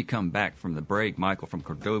 When we come back from the break, Michael from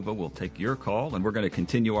Cordova will take your call, and we're going to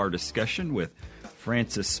continue our discussion with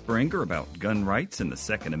Francis Springer about gun rights and the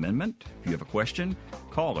Second Amendment. If you have a question,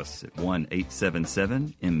 call us at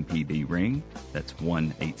 1-877-MPB-RING. That's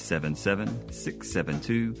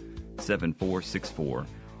 1-877-672-7464.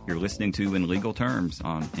 You're listening to In Legal Terms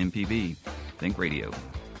on MPB Think Radio.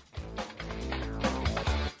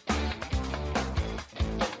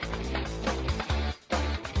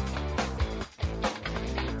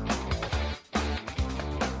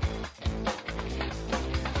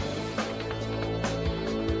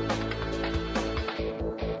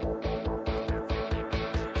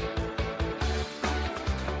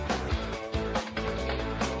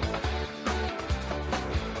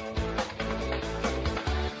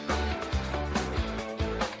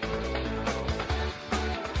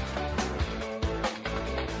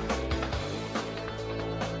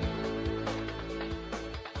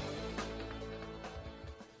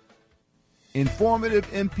 Informative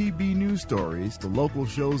MPB news stories, the local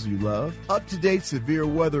shows you love, up-to-date severe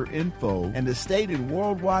weather info, and a state and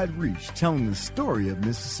worldwide reach telling the story of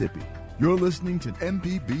Mississippi. You're listening to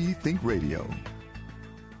MPB Think Radio.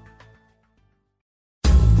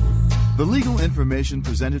 The legal information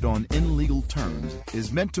presented on In Legal Terms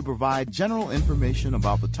is meant to provide general information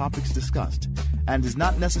about the topics discussed and is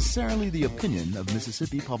not necessarily the opinion of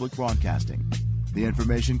Mississippi Public Broadcasting. The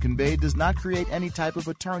information conveyed does not create any type of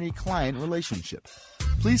attorney-client relationship.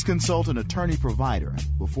 Please consult an attorney provider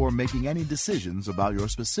before making any decisions about your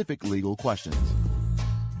specific legal questions.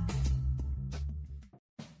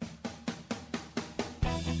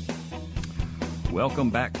 Welcome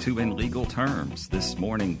back to In Legal Terms. This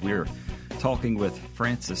morning we're talking with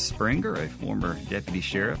Francis Springer, a former deputy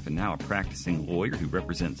sheriff and now a practicing lawyer who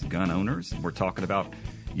represents gun owners. We're talking about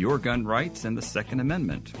your gun rights and the Second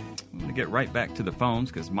Amendment. I'm going to get right back to the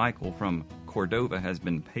phones because Michael from Cordova has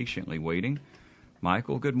been patiently waiting.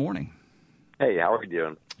 Michael, good morning. Hey, how are you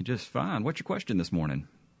doing? Just fine. What's your question this morning?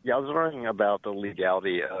 Yeah, I was wondering about the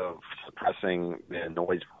legality of suppressing the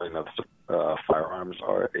noise volume of firearms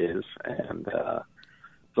is, and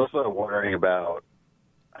also wondering about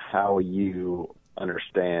how you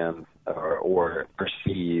understand or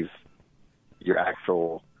perceive your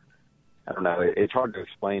actual, I don't know, it's hard to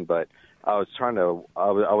explain, but I was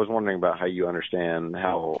wondering about how you understand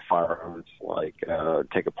how firearms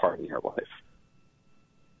take a part in your life.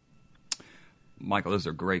 Michael, those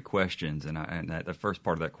are great questions, and the first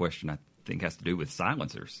part of that question I think has to do with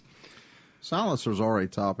silencers. Silencers are a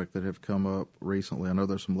topic that have come up recently. I know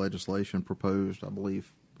there's some legislation proposed, I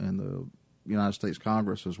believe, in the United States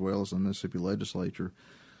Congress as well as the Mississippi legislature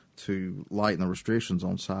to lighten the restrictions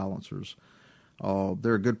on silencers.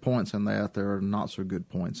 There are good points in that. There are not so good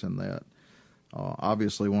points in that.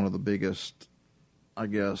 Obviously, one of the biggest, I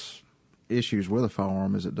guess, issues with a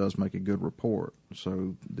firearm is it does make a good report.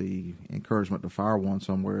 So the encouragement to fire one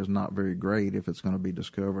somewhere is not very great if it's going to be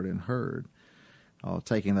discovered and heard.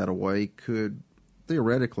 Taking that away could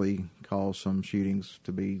theoretically cause some shootings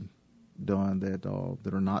to be done that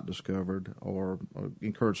are not discovered, or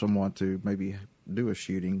encourage someone to maybe do a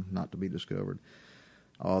shooting not to be discovered.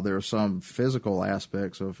 There are some physical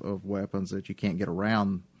aspects of weapons that you can't get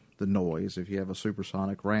around the noise. If you have a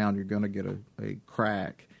supersonic round, you're going to get a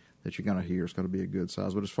crack that you're going to hear. It's going to be a good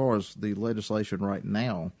size. But as far as the legislation right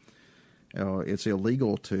now, it's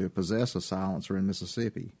illegal to possess a silencer in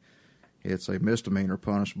Mississippi. It's a misdemeanor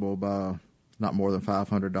punishable by not more than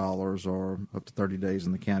 $500 or up to 30 days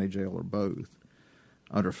in the county jail or both.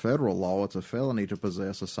 Under federal law, it's a felony to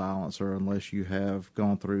possess a silencer unless you have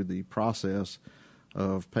gone through the process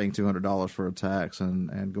of paying $200 for a tax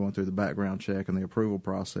and going through the background check and the approval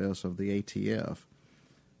process of the ATF.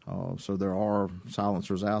 So there are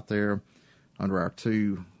silencers out there under our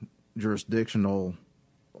two jurisdictional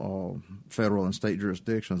federal and state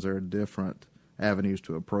jurisdictions. There are different avenues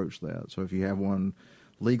to approach that. So if you have one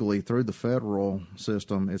legally through the federal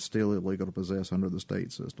system, it's still illegal to possess under the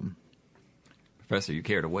state system. Professor, you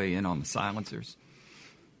care to weigh in on the silencers?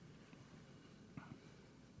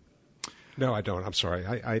 No, I don't. I'm sorry.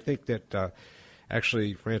 I think that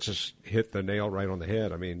actually Francis hit the nail right on the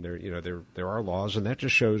head. I mean, there are laws, and that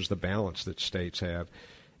just shows the balance that states have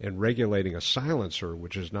in regulating a silencer,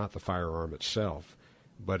 which is not the firearm itself,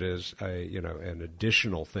 but is an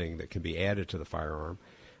additional thing that can be added to the firearm.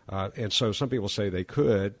 And so some people say they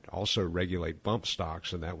could also regulate bump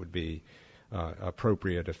stocks, and that would be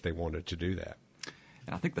appropriate if they wanted to do that.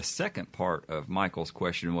 And I think the second part of Michael's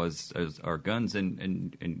question was, are guns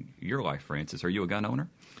in your life, Francis? Are you a gun owner?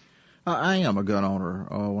 I am a gun owner.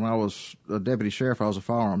 When I was a deputy sheriff, I was a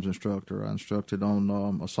firearms instructor. I instructed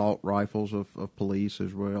on assault rifles of police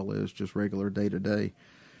as well as just regular day-to-day.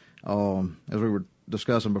 As we were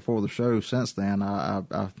discussing before the show, since then,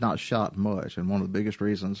 I've not shot much, and one of the biggest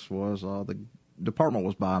reasons was the department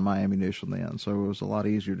was buying my ammunition then, so it was a lot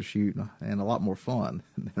easier to shoot and a lot more fun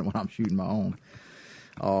than when I'm shooting my own.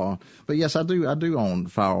 But yes, I do own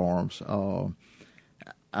firearms.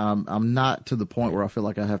 I'm not to the point where I feel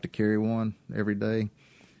like I have to carry one every day.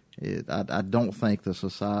 I don't think the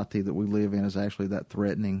society that we live in is actually that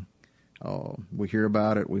threatening. We hear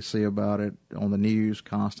about it, we see about it on the news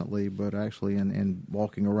constantly, but actually in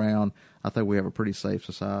walking around, I think we have a pretty safe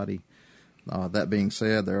society. That being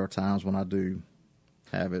said, there are times when I do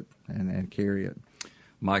have it and carry it.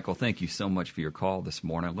 Michael, thank you so much for your call this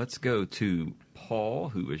morning. Let's go to Paul,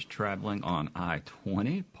 who is traveling on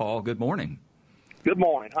I-20. Paul, good morning. Good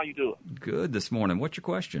morning. How you doing? Good this morning. What's your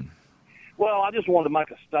question? Well, I just wanted to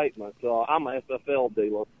make a statement. I'm an FFL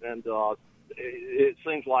dealer, and it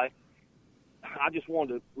seems like I just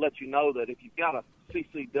wanted to let you know that if you've got a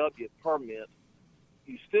CCW permit,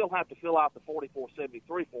 you still have to fill out the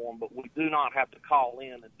 4473 form, but we do not have to call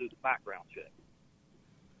in and do the background check.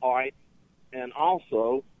 All right? And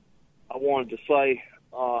also, I wanted to say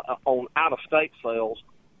on out-of-state sales,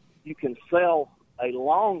 you can sell a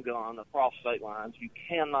long gun across state lines. You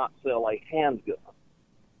cannot sell a handgun.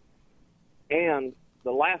 And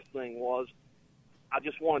the last thing was, I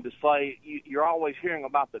just wanted to say, you're always hearing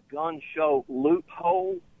about the gun show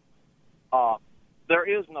loophole.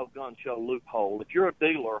 There is no gun show loophole. If you're a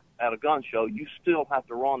dealer at a gun show, you still have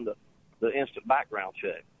to run the instant background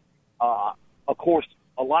check. Of course,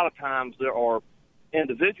 a lot of times there are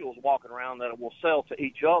individuals walking around that will sell to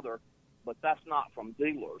each other, but that's not from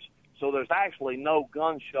dealers. So there's actually no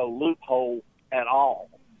gun show loophole at all.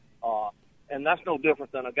 And that's no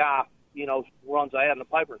different than a guy, runs an ad in the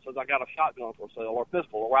paper and says, I got a shotgun for sale or a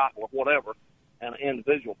pistol or rifle or whatever, and an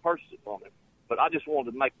individual purchases it from him. But I just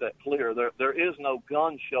wanted to make that clear. There is no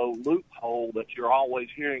gun show loophole that you're always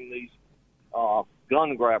hearing these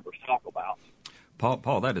gun grabbers talk about.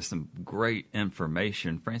 Paul, that is some great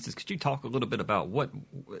information. Francis, could you talk a little bit about what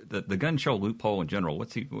the gun show loophole in general?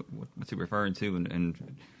 What's he referring to,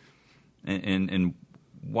 and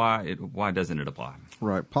why doesn't it apply?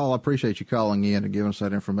 Right, Paul. I appreciate you calling in and giving us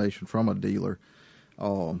that information from a dealer.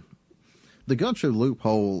 The gun show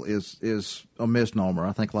loophole is a misnomer.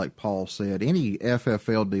 I think, like Paul said, any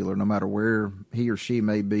FFL dealer, no matter where he or she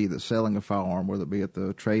may be that's selling a firearm, whether it be at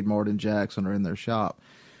the Trade Mart in Jackson or in their shop,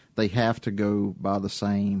 they have to go by the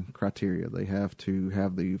same criteria. They have to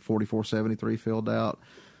have the 4473 filled out.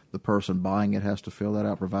 The person buying it has to fill that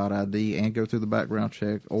out, provide ID, and go through the background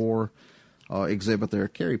check or exhibit their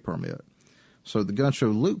carry permit. So the gun show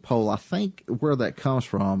loophole, I think where that comes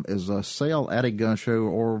from is a sale at a gun show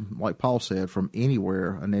or, like Paul said, from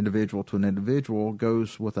anywhere an individual to an individual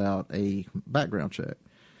goes without a background check.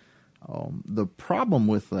 The problem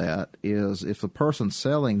with that is if the person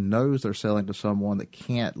selling knows they're selling to someone that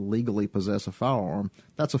can't legally possess a firearm,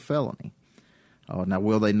 that's a felony. Now,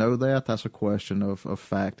 will they know that? That's a question of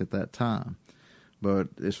fact at that time. But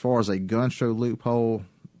as far as a gun show loophole,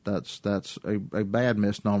 that's a bad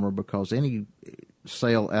misnomer because any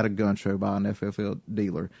sale at a gun show by an FFL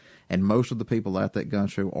dealer, and most of the people at that gun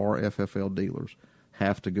show are FFL dealers,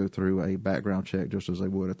 have to go through a background check just as they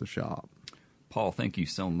would at the shop. Paul, thank you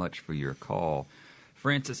so much for your call.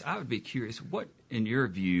 Francis, I would be curious, what, in your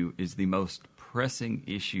view, is the most pressing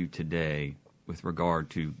issue today with regard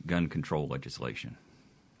to gun control legislation?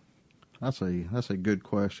 That's a good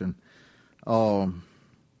question. I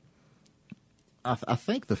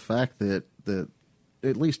think the fact that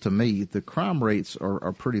at least to me, the crime rates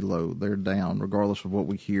are pretty low. They're down, regardless of what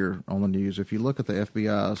we hear on the news. If you look at the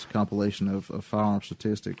FBI's compilation of firearm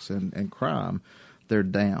statistics and crime, they're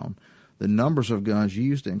down. The numbers of guns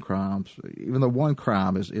used in crimes, even though one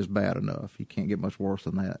crime is bad enough, you can't get much worse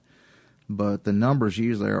than that. But the numbers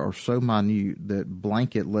used there are so minute that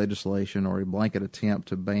blanket legislation or a blanket attempt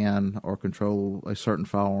to ban or control a certain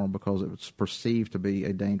firearm because it's perceived to be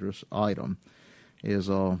a dangerous item is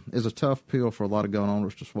a tough pill for a lot of gun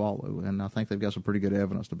owners to swallow, and I think they've got some pretty good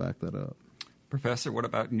evidence to back that up. Professor, what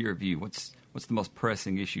about in your view? What's the most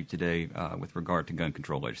pressing issue today with regard to gun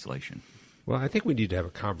control legislation? Well, I think we need to have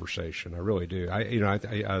a conversation. I really do.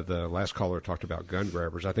 The last caller talked about gun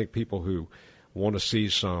grabbers. I think people who want to see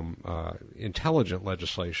some intelligent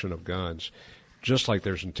legislation of guns, just like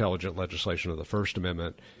there's intelligent legislation of the First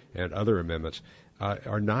Amendment and other amendments,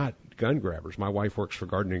 are not gun grabbers. My wife works for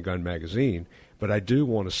Garden and Gun magazine, but I do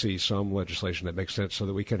want to see some legislation that makes sense so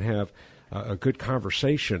that we can have a good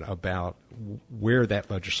conversation about where that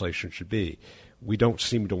legislation should be. We don't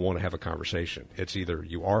seem to want to have a conversation. It's either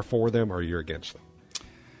you are for them or you're against them.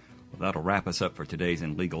 Well, that'll wrap us up for today's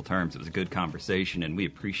In Legal Terms. It was a good conversation, and we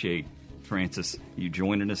appreciate, Francis, you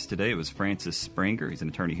joining us today. It was Francis Springer. He's an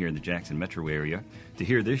attorney here in the Jackson metro area. To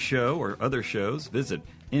hear this show or other shows, visit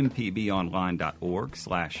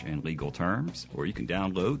mpbonline.org/inlegalterms, or you can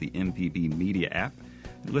download the MPB Media app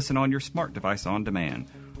and listen on your smart device on demand.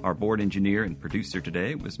 Our board engineer and producer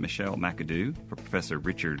today was Michelle McAdoo. For Professor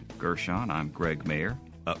Richard Gershon, I'm Greg Mayer.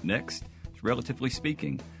 Up next is Relatively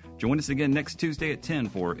Speaking. Join us again next Tuesday at 10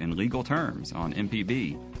 for In Legal Terms on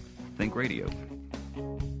MPB Think Radio.